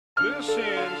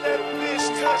That bitch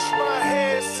touched my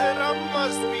head, said I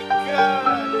must be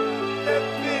God. That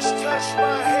bitch touched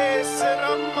my head, said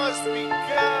I must be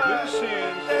God.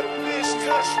 That bitch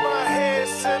touched my head,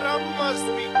 said I must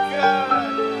be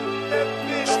God. That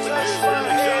bitch touched my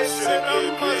head, said I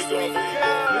must be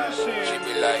God. She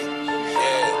be like,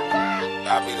 yeah.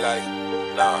 I be like,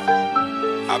 nah.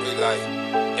 I be like,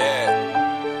 yeah.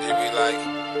 She be like,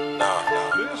 nah.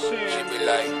 She be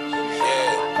like,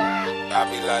 yeah. I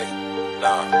be like,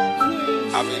 nah.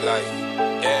 I be like,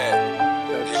 yeah.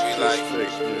 She be like,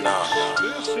 nah.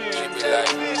 She be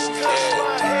like, yeah.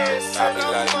 I be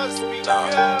like, nah.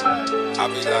 I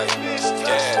be like,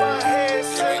 yeah.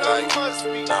 She be like,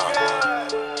 nah.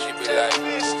 She be like,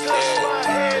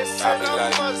 yeah. I be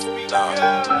like, nah.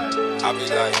 I be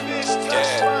like,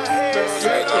 yeah. She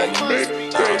be like,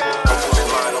 nah. I'm putting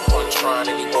mine up on trying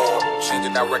anymore.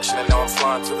 Changing direction and now I'm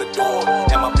flying to the door.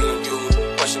 Am I being used?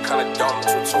 Question kinda dumb,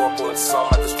 it's rhetorical and some.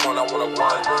 At this point I wanna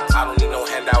run. I don't need no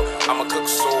handout. I'ma cook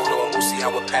soul, no one will see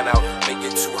how it pan out. Make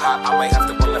it too hot, I might have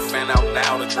to run the fan out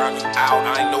now to drown you out.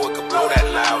 I ain't know it could blow that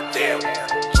loud, damn.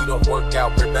 You don't work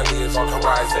out, rebellion is on the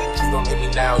horizon. You don't hit me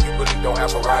now, you really don't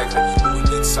have horizon. You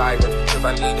need sirens, cause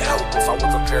I need help. If I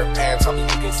was a pair of pants, I'll be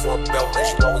looking for a belt. And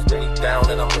she always bring me down,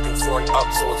 and I'm looking for an up.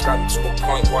 So it's gotten to a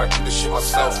point where I do this shit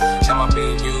myself. Am I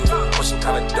being used? Question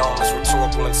kinda dumb, it's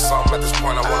rhetorical and some. At this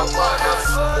point I wanna fuck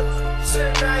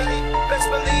tonight. Best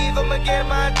believe I'ma get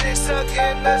my dick sucked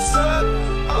in the suck.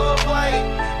 All white,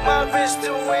 my wrist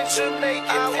doing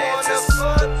Jamaican dances. I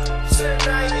wanna fuck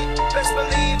tonight. Best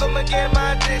believe I'ma get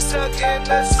my dick sucked in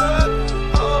the suck.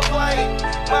 All white,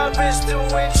 my wrist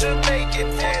doing Jamaican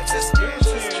dances.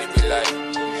 She be like,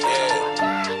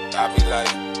 yeah. I be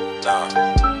like, nah.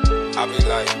 I be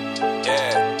like,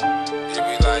 yeah. She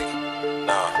be like,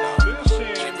 nah.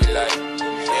 She be like,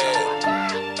 yeah.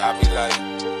 I be like,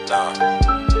 nah.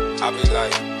 I be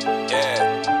like, yeah.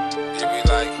 She be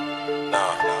like,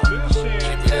 nah. She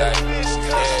be like,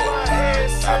 yeah.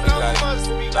 I be like,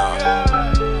 nah.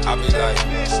 I be like,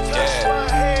 yeah.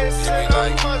 She be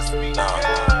like, nah.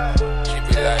 She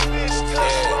be like,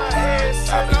 yeah.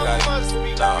 I be like,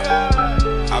 nah.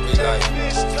 I be like,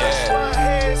 yeah.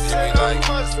 She be like,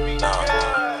 nah.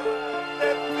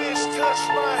 That bitch touched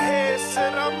my head,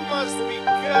 said I must be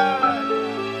God.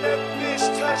 That bitch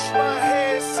touched my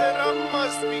head, said I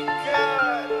must be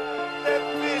God. That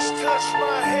bitch touched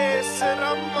my head, said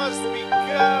I must be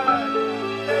God.